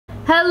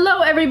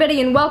Hello everybody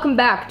and welcome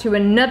back to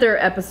another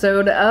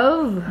episode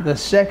of The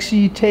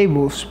Sexy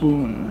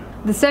Tablespoon.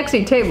 The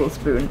Sexy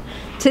Tablespoon.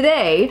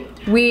 Today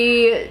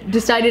we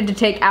decided to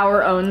take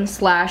our own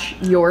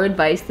 / your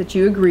advice that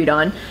you agreed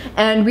on,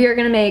 and we are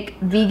gonna make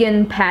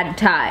vegan pad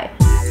thai.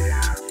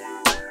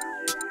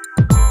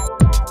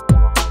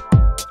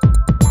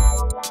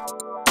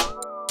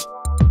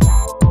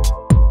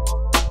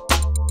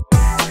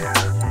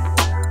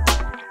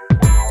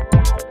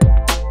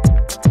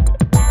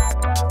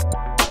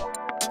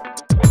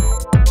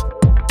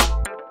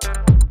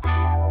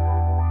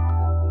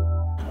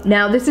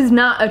 Now, this is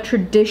not a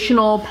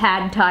traditional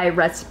pad thai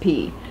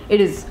recipe.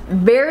 It is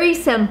very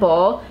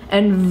simple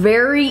and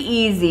very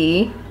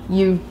easy.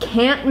 You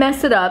can't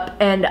mess it up,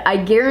 and I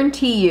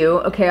guarantee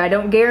you, okay, I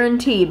don't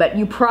guarantee, but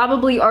you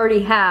probably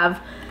already have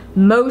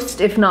most,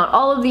 if not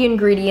all of the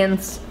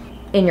ingredients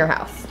in your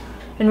house.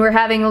 And we're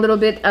having a little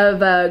bit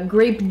of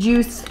grape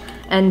juice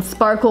and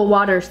sparkle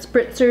water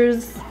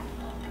spritzers.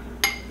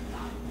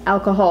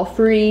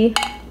 Alcohol-free,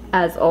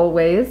 as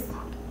always.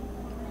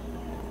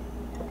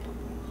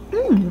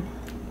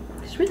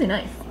 It's really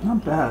nice.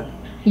 Not bad.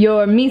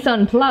 Your mise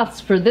en place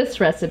for this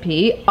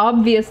recipe,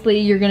 obviously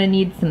you're gonna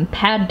need some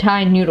pad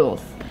thai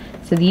noodles.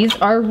 So these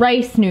are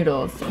rice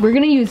noodles. We're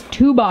gonna use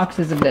 2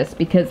 boxes of this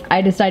because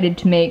I decided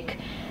to make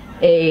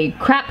a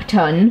crap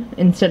ton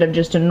instead of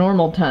just a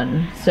normal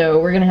ton. So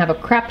we're gonna have a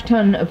crap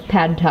ton of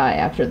pad thai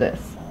after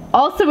this.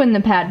 Also in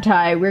the pad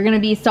thai, we're gonna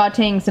be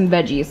sauteing some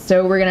veggies.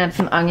 So we're gonna have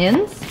some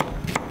onions,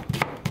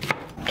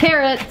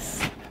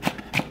 carrots,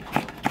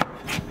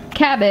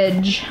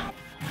 cabbage,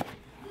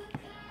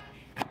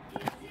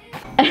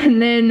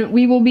 and then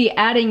we will be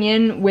adding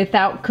in,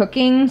 without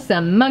cooking,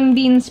 some mung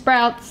bean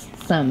sprouts,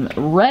 some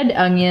red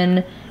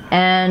onion,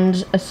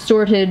 and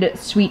assorted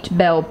sweet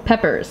bell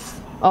peppers.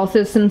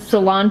 Also some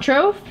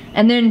cilantro.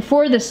 And then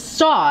for the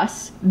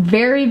sauce,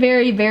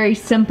 very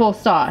simple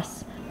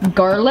sauce.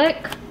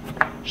 Garlic,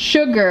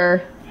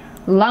 sugar,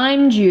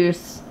 lime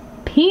juice,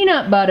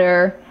 peanut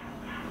butter,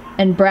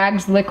 and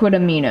Bragg's liquid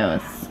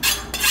aminos.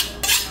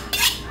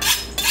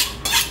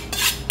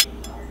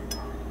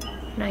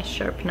 Nice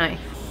sharp knife.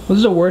 What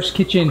is the worst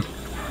kitchen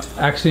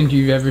accident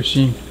you've ever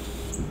seen?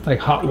 Like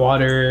hot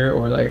water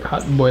or like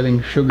hot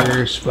boiling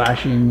sugar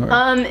splashing?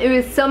 Or it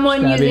was someone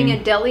stabbing. using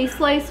a deli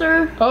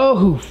slicer.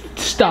 Oh,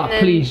 stop,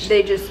 please.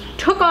 They just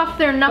took off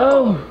their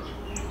knuckle.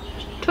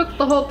 Took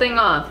the whole thing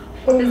off.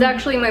 This is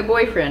actually my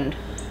boyfriend.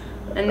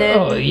 And then,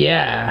 oh,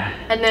 yeah.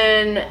 And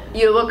then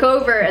you look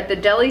over at the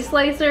deli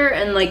slicer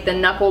and like the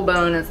knuckle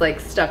bone is like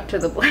stuck to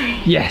the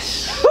blade.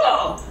 Yes.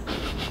 Oh,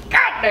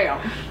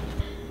 goddamn.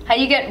 How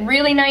you get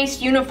really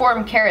nice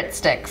uniform carrot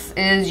sticks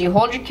is you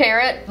hold your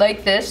carrot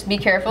like this, be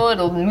careful,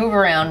 it'll move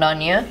around on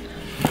you,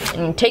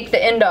 and you take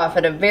the end off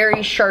at a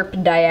very sharp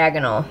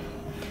diagonal,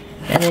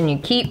 and then you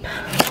keep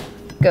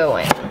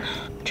going.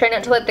 Try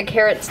not to let the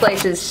carrot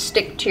slices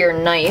stick to your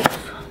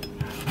knife,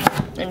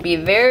 and be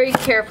very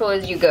careful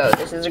as you go.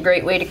 This is a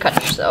great way to cut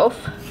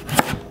yourself.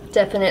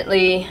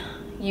 Definitely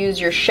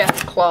use your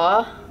chef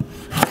claw.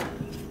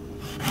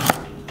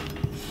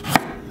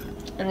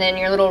 And then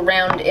your little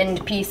round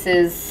end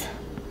pieces,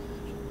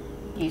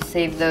 you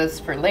save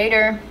those for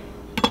later.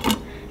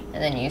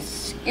 And then you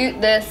scoot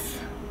this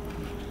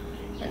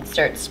and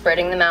start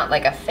spreading them out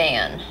like a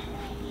fan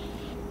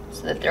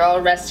so that they're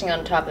all resting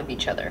on top of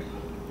each other.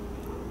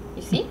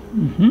 You see?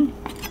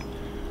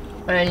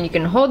 Mm-hmm. And you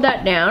can hold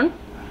that down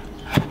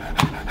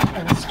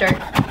and start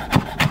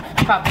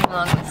chopping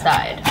along the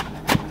side.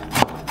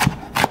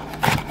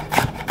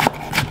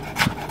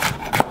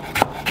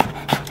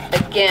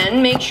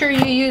 Again, make sure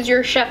you use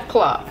your chef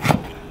claw.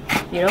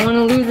 You don't want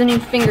to lose any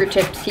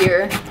fingertips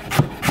here.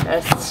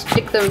 Gotta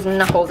stick those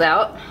knuckles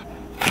out.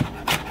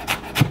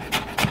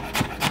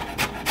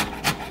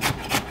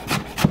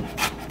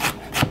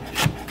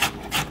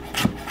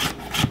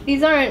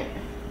 These aren't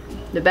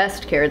the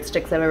best carrot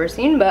sticks I've ever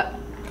seen, but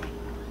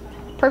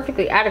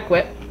perfectly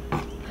adequate.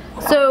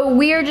 So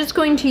we are just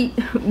going to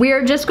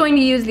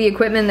use the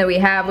equipment that we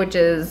have, which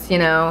is, you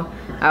know,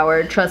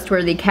 our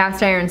trustworthy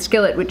cast iron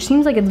skillet, which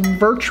seems like it's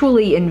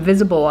virtually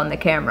invisible on the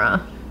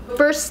camera.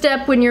 First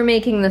step when you're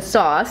making the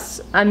sauce,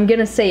 I'm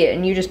gonna say it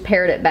and you just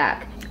parrot it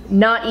back.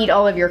 Not eat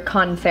all of your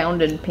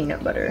confounded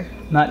peanut butter.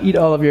 Not eat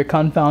all of your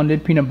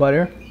confounded peanut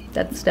butter.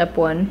 That's step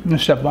 1.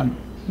 Step 1.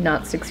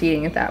 Not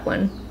succeeding at that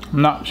one.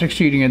 I'm not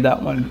succeeding at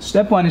that one.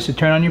 Step 1 is to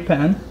turn on your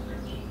pan.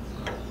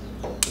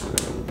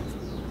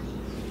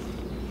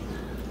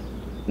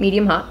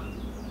 Medium hot.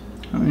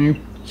 And you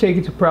take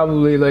it to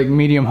probably like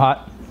medium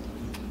hot.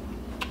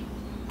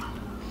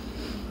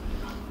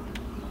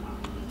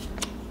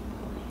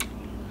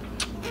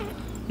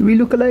 Do we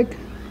look alike?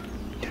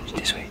 Turn it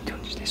this way, turn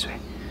it this way.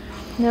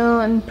 No,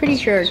 I'm pretty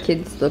sure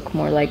kids look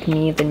more like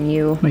me than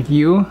you. Like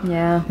you?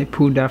 Yeah. They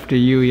pooed after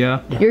you,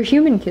 yeah? Your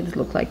human kids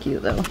look like you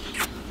though.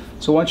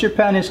 So once your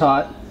pan is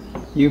hot,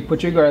 you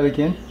put your garlic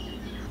in.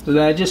 So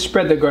then I just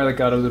spread the garlic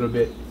out a little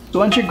bit. So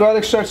once your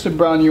garlic starts to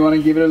brown, you want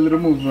to give it a little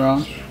move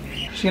around.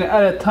 Just gonna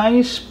add a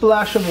tiny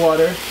splash of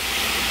water.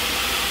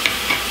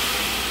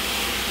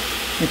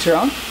 Mix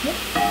around. Yep.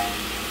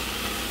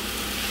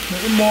 A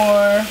little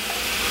more.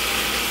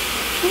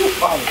 Ooh,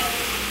 oh.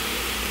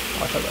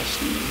 Watch out that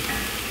steam.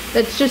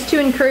 That's just to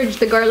encourage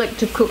the garlic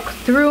to cook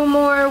through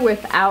more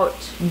without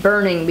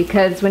burning,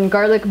 because when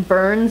garlic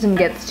burns and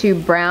gets too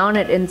brown,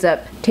 it ends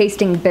up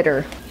tasting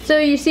bitter. So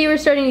you see we're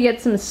starting to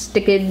get some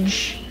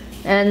stickage,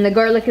 and the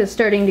garlic is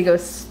starting to go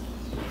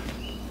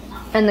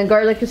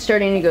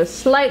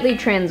slightly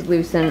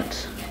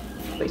translucent.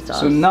 Soy sauce.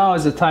 So now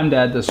is the time to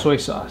add the soy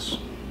sauce.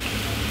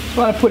 Just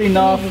want to put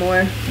enough,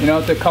 more, you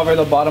know, to cover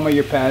the bottom of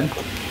your pan.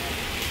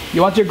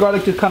 You want your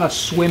garlic to kind of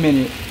swim in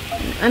it.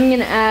 I'm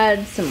gonna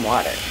add some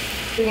water.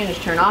 We're gonna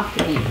just turn off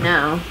the heat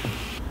now.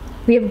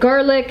 We have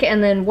garlic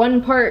and then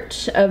 1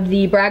 part of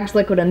the Bragg's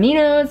liquid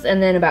aminos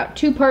and then about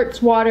 2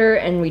 parts water,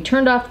 and we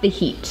turned off the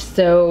heat.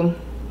 So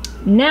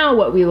now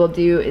what we will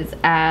do is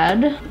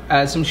add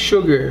some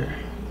sugar.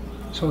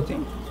 This whole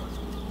thing.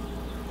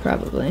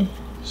 Probably.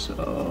 So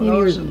that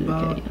was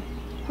about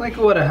like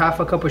what, a half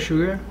a cup of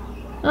sugar?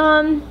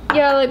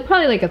 Yeah, like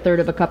probably like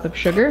 1/3 cup of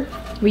sugar.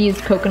 We use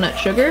coconut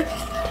sugar.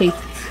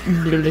 Tastes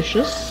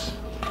delicious.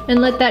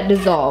 And let that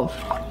dissolve.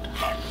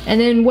 And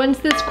then once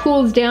this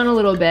cools down a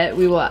little bit,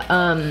 we will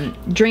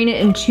drain it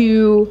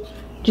into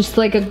just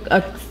like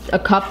a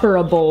cup or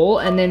a bowl,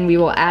 and then we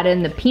will add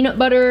in the peanut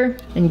butter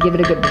and give it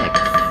a good mix.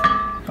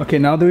 Okay,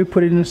 now that we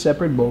put it in a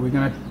separate bowl, we're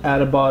gonna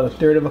add about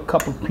 1/3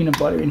 cup of peanut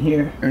butter in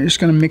here. We're just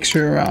gonna mix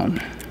her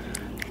around.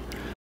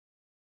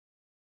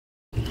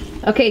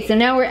 Okay, so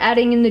now we're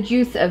adding in the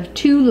juice of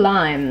 2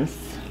 limes.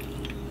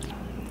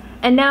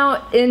 And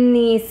now in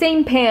the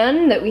same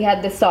pan that we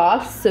had the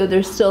sauce, so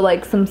there's still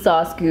like some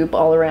sauce goop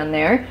all around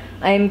there,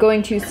 I am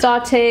going to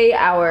saute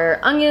our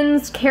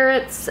onions,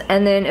 carrots,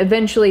 and then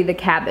eventually the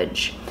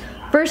cabbage.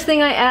 First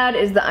thing I add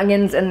is the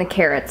onions and the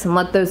carrots and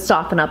let those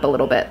soften up a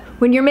little bit.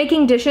 When you're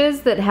making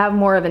dishes that have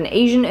more of an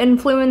Asian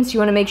influence, you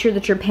want to make sure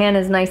that your pan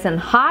is nice and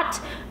hot,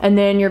 and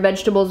then your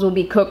vegetables will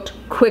be cooked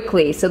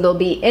quickly, so they'll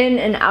be in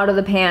and out of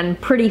the pan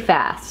pretty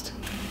fast.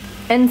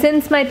 And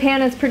since my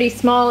pan is pretty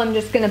small, I'm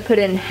just gonna put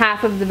in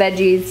half of the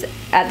veggies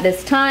at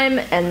this time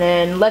and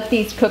then let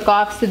these cook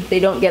off so that they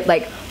don't get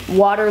like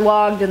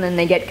waterlogged and then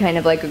they get kind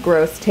of like a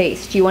gross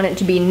taste. You want it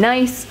to be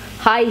nice,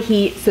 high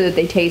heat so that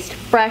they taste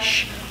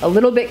fresh, a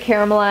little bit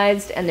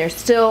caramelized, and they're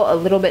still a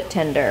little bit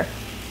tender.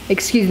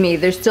 Excuse me,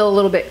 they're still a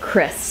little bit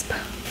crisp.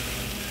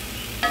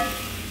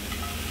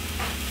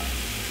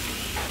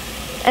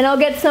 And I'll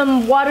get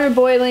some water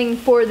boiling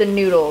for the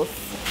noodles.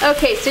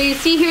 Okay, so you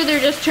see here they're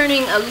just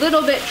turning a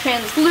little bit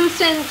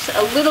translucent,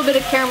 a little bit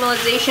of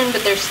caramelization,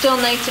 but they're still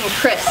nice and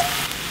crisp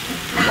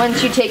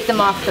once you take them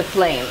off the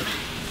flame.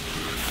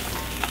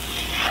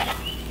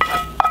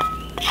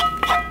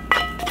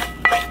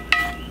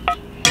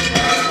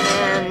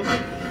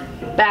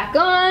 And back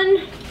on,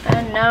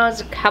 and now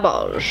it's a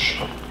cabbage.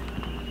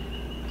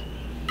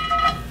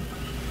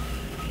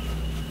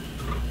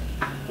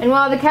 And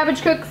while the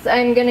cabbage cooks,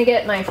 I'm gonna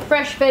get my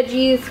fresh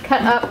veggies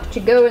cut up to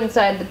go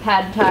inside the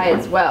pad thai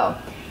as well.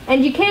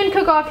 And you can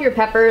cook off your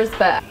peppers,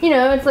 but you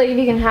know, it's like if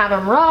you can have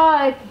them raw,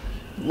 I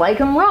like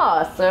them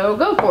raw, so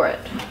go for it.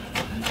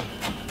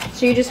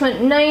 So you just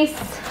want nice,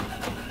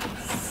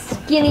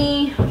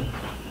 skinny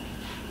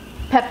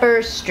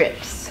pepper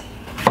strips.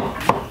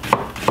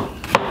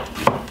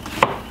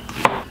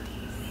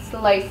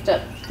 Sliced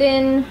up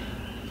thin.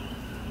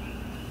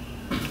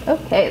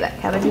 Okay, that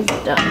cabbage is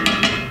done.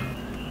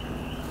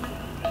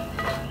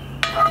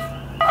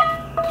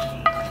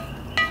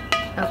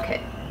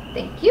 Okay,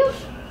 thank you.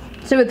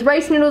 So with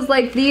rice noodles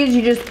like these,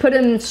 you just put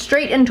them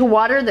straight into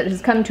water that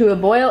has come to a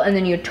boil, and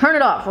then you turn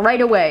it off right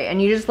away,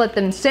 and you just let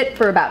them sit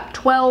for about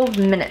 12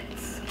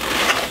 minutes.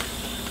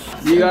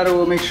 You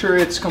gotta make sure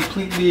it's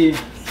completely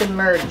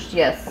submerged,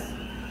 yes.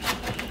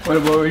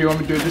 What do you want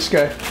me to do with this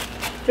guy?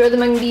 Throw the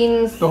mung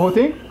beans. The whole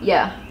thing?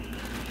 Yeah.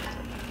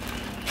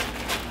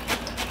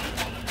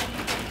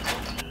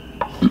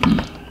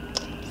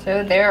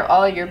 So there are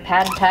all your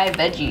pad thai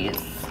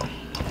veggies.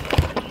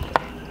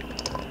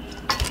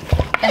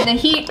 And the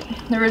heat,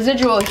 the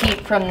residual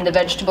heat from the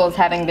vegetables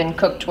having been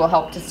cooked will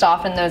help to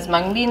soften those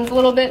mung beans a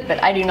little bit,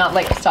 but I do not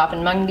like to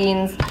soften mung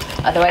beans.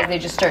 Otherwise they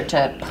just start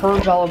to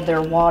purge all of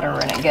their water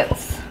and it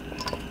gets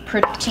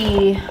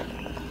pretty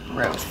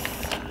gross.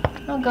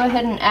 I'll go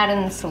ahead and add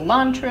in the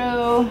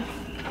cilantro.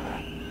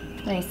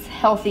 Nice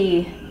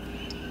healthy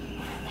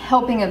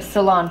helping of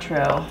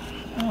cilantro.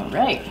 All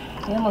right,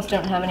 we almost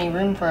don't have any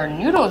room for our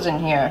noodles in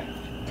here.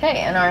 Okay,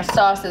 and our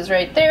sauce is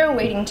right there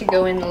waiting to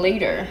go in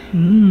later.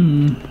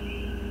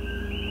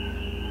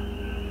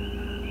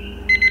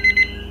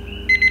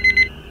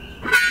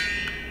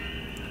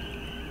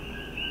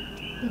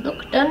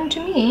 Look done to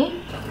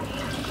me.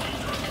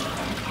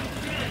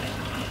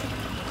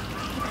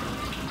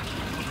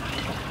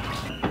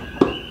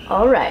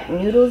 All right,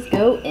 noodles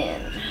go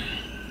in.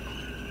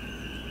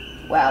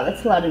 Wow,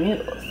 that's a lot of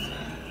noodles.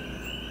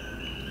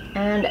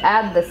 And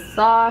add the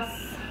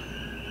sauce.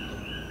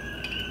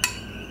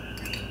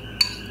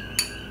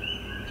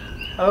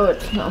 Oh,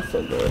 it smells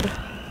so good.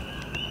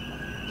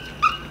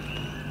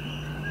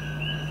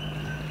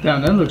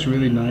 Damn, that looks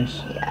really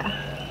nice. Yeah.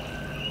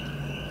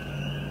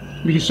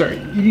 We can start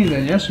eating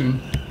then, yeah,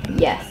 soon.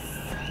 Yes.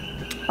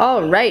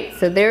 All right,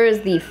 so there is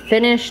the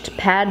finished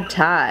pad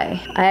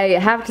thai. I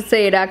have to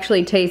say it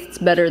actually tastes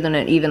better than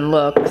it even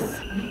looks.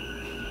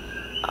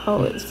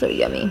 Oh, it's so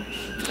yummy.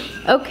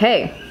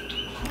 Okay,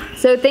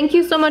 so thank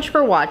you so much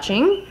for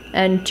watching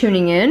and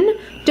tuning in.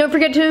 Don't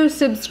forget to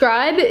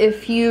subscribe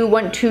if you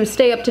want to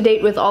stay up to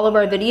date with all of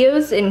our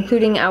videos,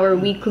 including our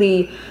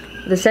weekly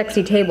The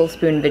Sexy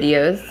Tablespoon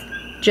videos.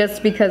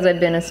 Just because I've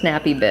been a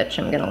snappy bitch,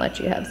 I'm gonna let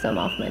you have some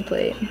off my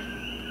plate.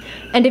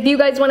 And if you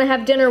guys want to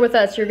have dinner with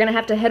us, you're gonna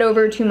have to head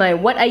over to my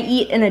What I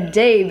Eat in a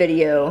Day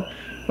video,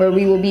 where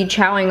we will be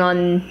chowing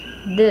on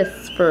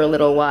this for a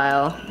little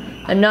while.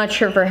 I'm not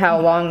sure for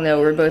how long though,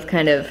 we're both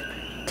kind of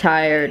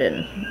tired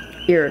and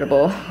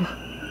irritable.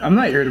 I'm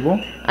not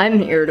irritable.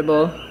 I'm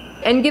irritable.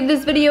 And give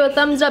this video a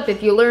thumbs up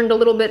if you learned a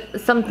little bit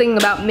something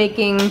about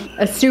making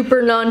a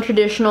super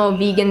non-traditional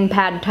vegan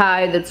pad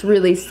thai that's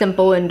really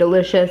simple and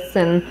delicious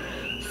and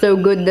so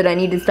good that I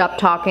need to stop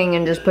talking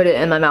and just put it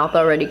in my mouth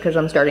already because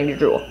I'm starting to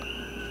drool.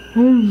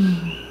 Mm-hmm.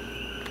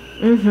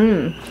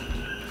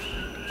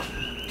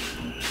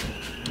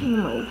 Oh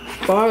my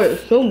god,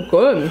 it's so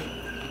good.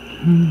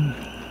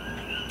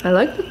 I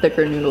like the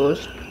thicker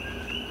noodles.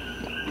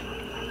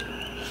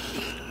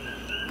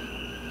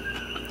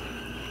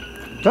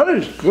 That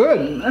is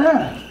good.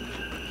 Man.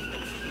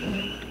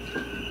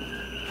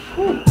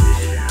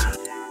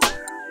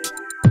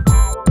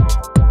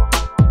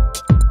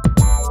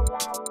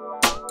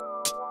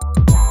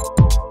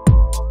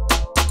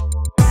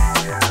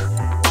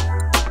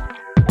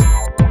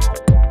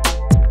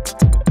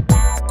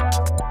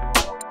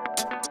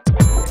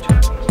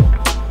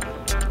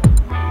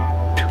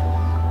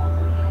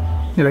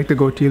 You like the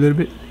goatee a little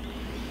bit?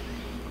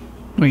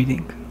 What do you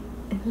think?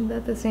 Isn't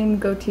that the same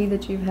goatee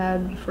that you've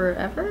had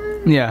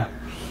forever? Yeah.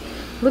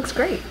 Looks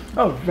great.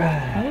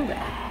 Alright.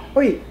 Alright.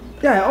 Wait,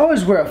 yeah, I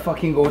always wear a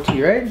fucking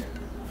goatee, right?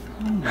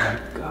 Oh my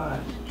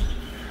god.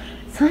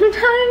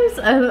 Sometimes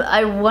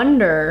I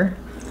wonder,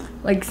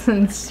 like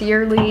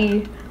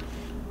sincerely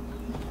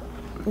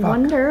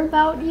wonder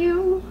about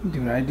you.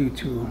 Dude, I do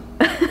too.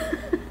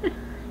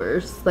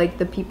 Versus like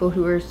the people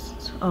who are,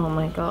 oh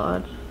my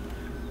god.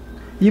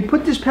 You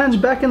put these pants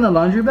back in the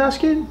laundry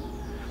basket?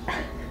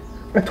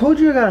 I told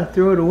you I gotta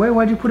throw it away.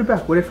 Why'd you put it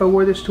back? What if I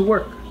wore this to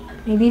work?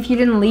 Maybe if you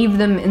didn't leave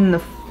them in the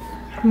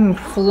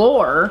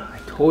floor. I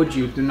told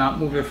you, do not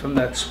move it from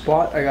that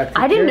spot.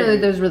 I didn't know that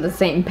those were the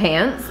same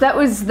pants. That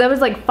was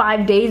like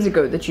 5 days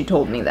ago that you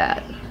told me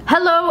that.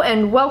 Hello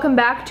and welcome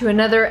back to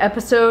another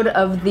episode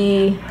of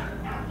the...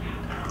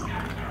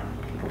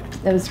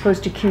 That was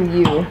supposed to cue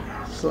you.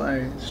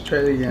 Let's try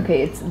it again.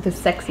 Okay, it's the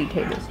Sexy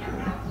Tablespoon.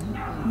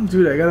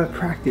 Dude, I gotta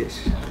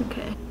practice.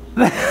 Okay.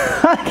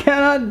 I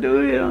cannot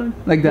do it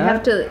like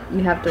that. You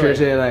have to Should I like,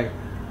 say like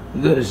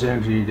the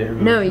sexy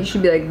tablespoon? no, you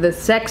should be like the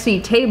Sexy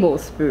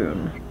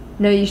Tablespoon.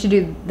 No, you should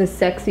do the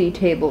Sexy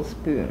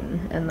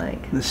Tablespoon and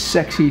like the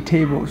sexy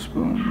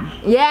tablespoon.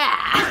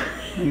 yeah,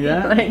 Like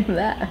that? like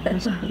that.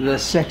 The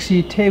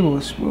sexy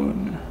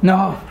tablespoon.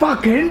 No, fuck!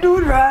 I didn't do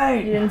it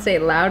right. You didn't say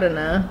it loud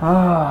enough.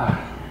 Ah,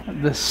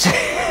 I'm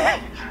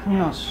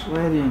not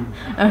sweating.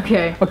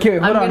 Okay. Okay,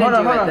 hold on. I'm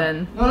gonna do it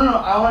then. No.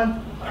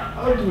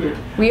 I'll do it.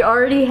 We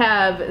already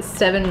have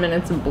 7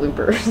 minutes of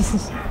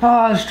bloopers.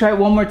 Oh, let's try it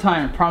one more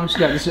time. I promise you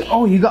that. This is,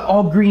 oh, you got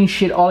all green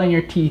shit all in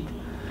your teeth.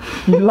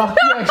 You lucky.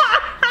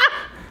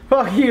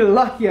 Fuck, you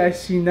lucky I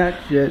seen that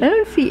shit. I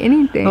don't see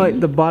anything. Oh, wait,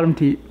 the bottom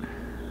teeth.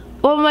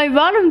 Well, my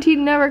bottom teeth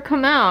never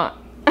come out.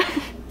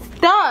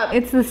 Stop!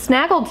 It's the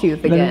snaggle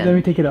tooth again. Let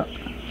me take it up.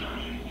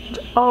 It's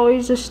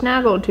always a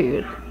snaggle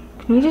tooth.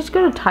 Can you just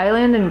go to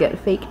Thailand and get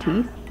fake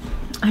teeth?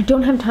 I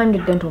don't have time to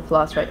dental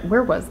floss right.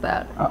 Where was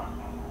that?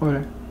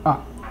 Where?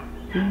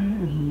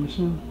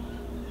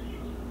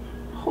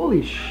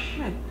 Holy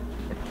shit.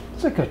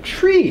 It's like a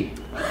tree.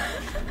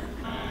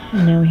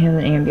 Now we have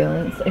an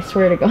ambulance. I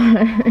swear to God.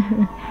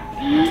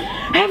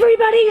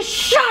 Everybody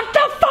shut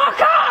the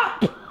fuck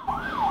up!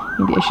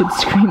 Maybe I should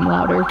scream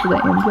louder for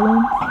the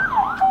ambulance.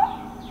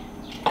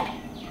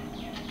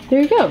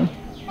 There you go.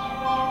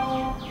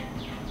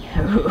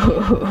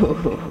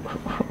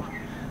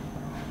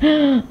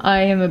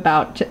 I am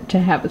about to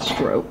have a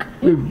stroke.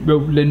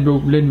 Rolling.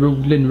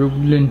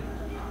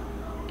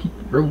 Keep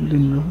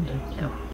rolling.